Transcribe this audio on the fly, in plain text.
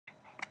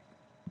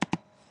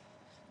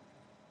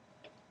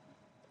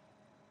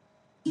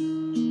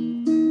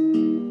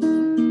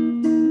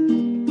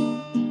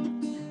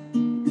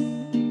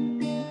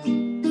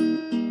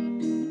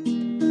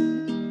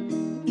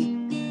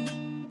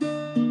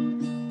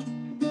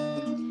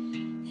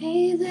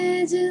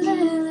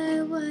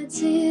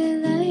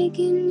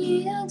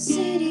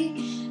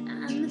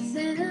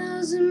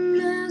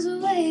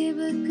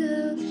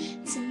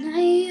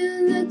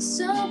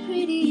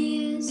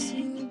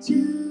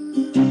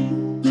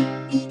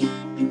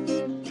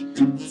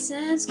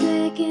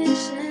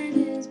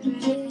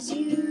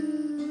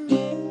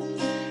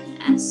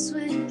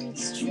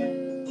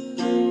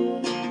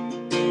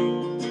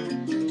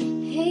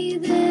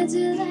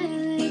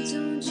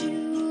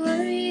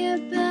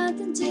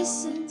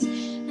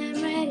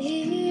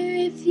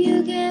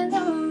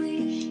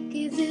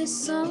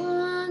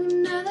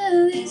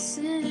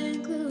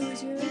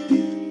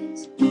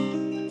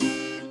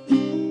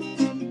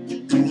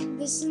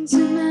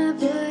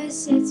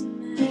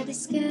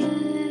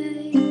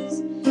days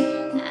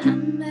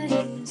I'm by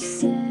your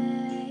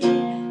side.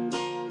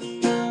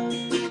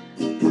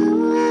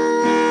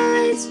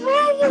 Oh, it's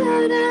what you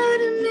do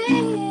to me.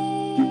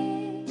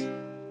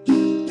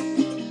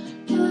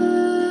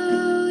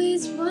 Oh,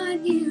 it's what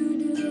you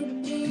do to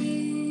me.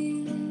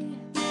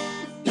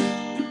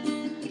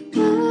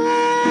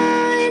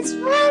 Oh, it's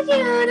what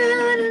you do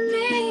to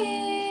me.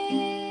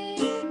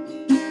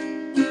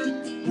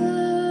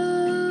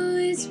 Oh,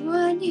 it's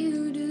what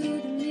you do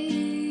to me.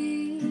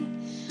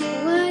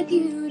 What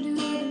you do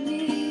to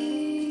me.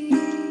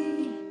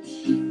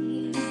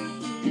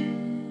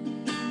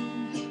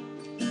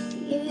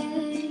 Yeah,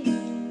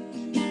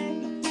 yeah.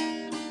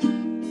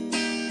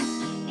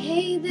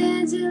 Hey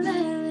there,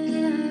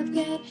 Delilah, I've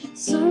got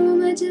so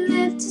much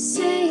left to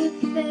say.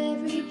 If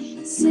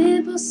every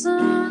simple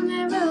song I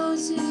wrote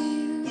to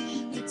you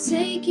would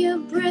take your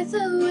breath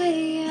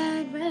away,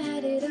 I'd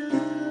write it all.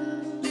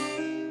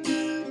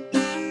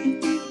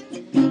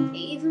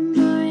 Even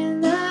more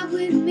in love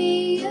with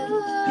me,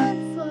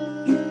 you'd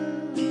fall.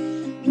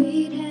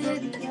 We'd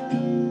have it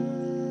all.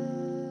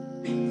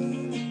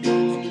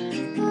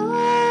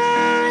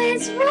 Oh,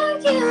 it's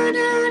what you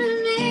do to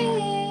me.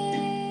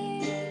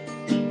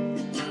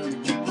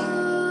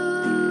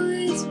 Oh,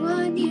 it's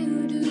what you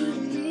do to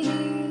me.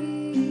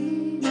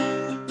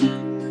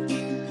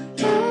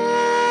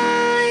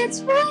 Oh, it's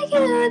what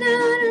you do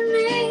to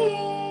me.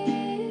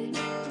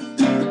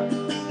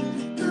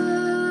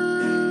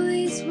 Oh,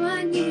 it's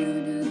what you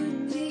do to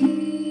me.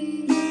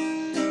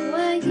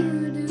 What you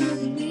do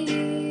to me.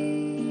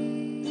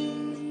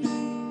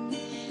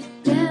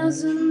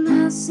 1,000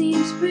 miles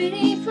seems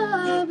pretty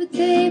far, but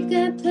they've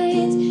got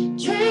planes,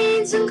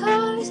 trains, and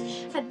cars.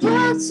 I'd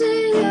walk to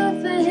you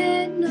if I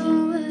had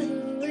no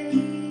other way.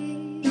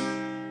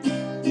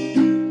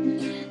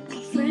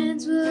 Our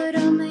friends would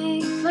all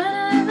make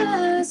fun of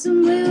us,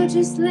 and we'll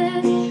just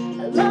laugh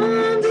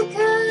along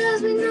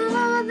because we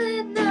know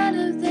that none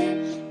of them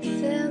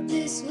felt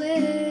this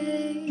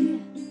way.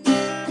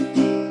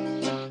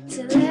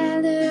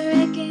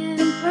 Delilah, I can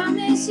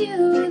promise you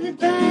that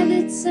by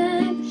the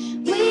time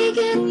we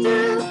get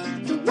through,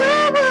 the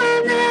world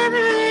will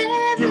never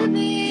ever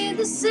be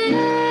the same.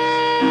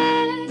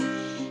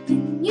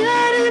 And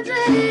you're to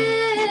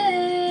blame.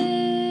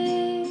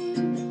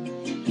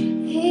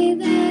 Hey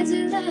there,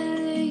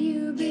 Delilah,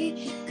 you be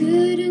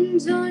good and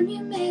don't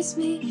you miss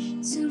me.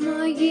 2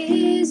 more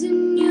years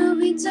and you'll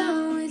be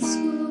done with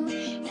school,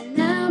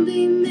 and I'll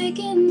be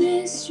making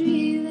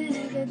history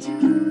like I do.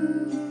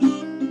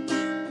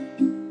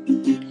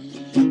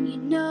 You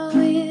know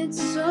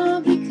it's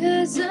all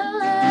because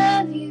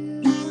of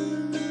you.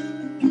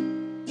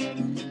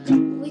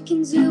 We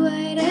can do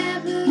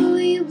whatever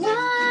we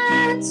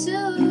want to.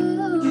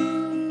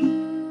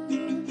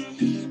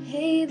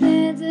 Hey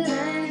there,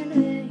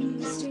 Delilah,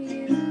 here's to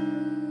you.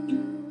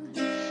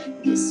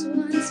 This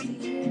one's for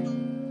you.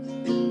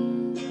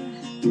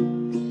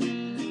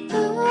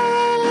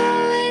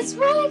 Oh, it's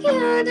what you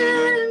do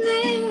to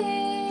me.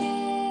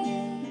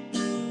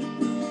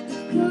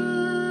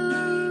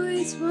 Oh,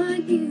 it's what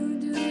you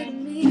do to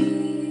me.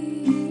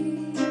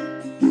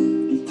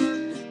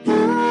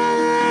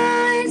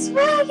 Oh, it's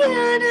what you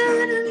do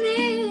to me.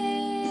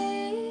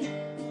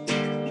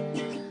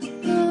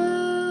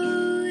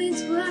 Oh,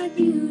 it's what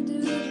you do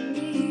to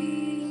me.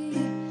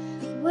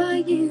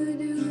 What you do.